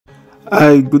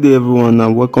Hi, good day everyone,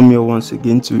 and welcome here once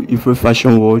again to Ife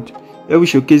Fashion World. Here we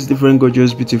showcase different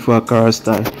gorgeous, beautiful Ankara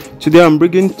style. Today I'm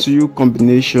bringing to you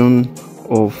combination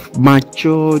of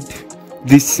matured,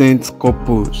 decent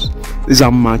couples. These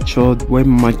are matured,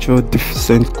 well-matured,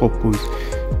 decent couples.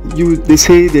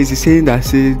 There's a saying that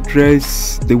says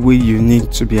dress the way you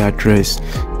need to be addressed,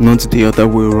 not the other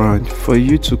way around. For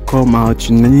you to come out,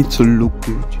 you need to look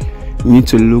good. You need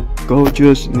to look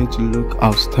gorgeous, you need to look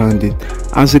outstanding.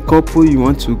 As a couple, you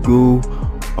want to go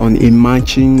on a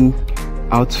matching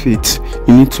outfit.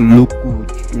 You need to look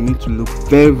good. You need to look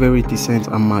very, very decent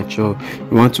and mature.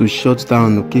 You want to shut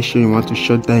down an occasion, you want to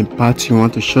shut down a party, you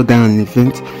want to shut down an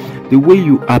event. The way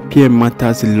you appear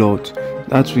matters a lot.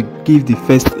 That will give the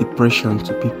first impression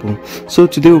to people. So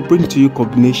today we'll bring to you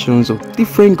combinations of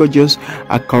different gorgeous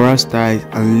Ankara styles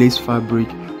and lace fabric,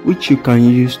 which you can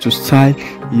use to style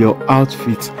your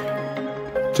outfit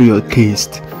to your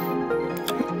taste.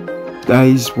 That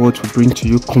is what we bring to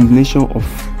you, combination of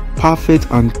perfect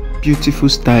and beautiful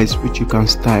styles which you can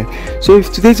style. So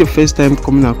if today is your first time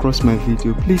coming across my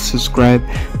video, please subscribe,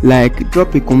 like,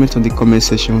 drop a comment on the comment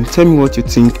section, tell me what you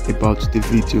think about the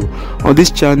video. On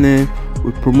this channel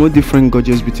we promote different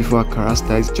gorgeous, beautiful Ankara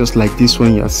styles just like this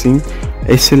one you are seeing.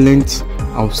 Excellent,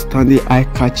 outstanding,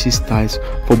 eye-catchy styles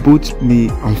for both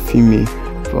male and female.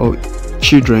 For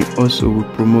children also we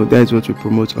promote. That is what we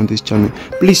promote on this channel.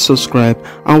 Please subscribe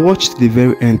and watch to the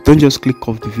very end. Don't just click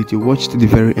off the video, watch to the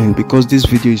very end, because this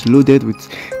video is loaded with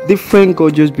different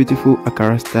gorgeous, beautiful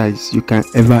Ankara styles you can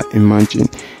ever imagine.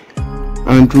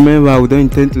 And remember, we don't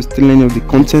intend to steal any of the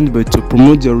content, but to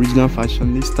promote the original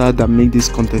fashionista that make this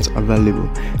content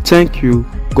available. Thank you,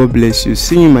 God bless you,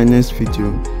 see you in my next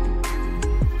video.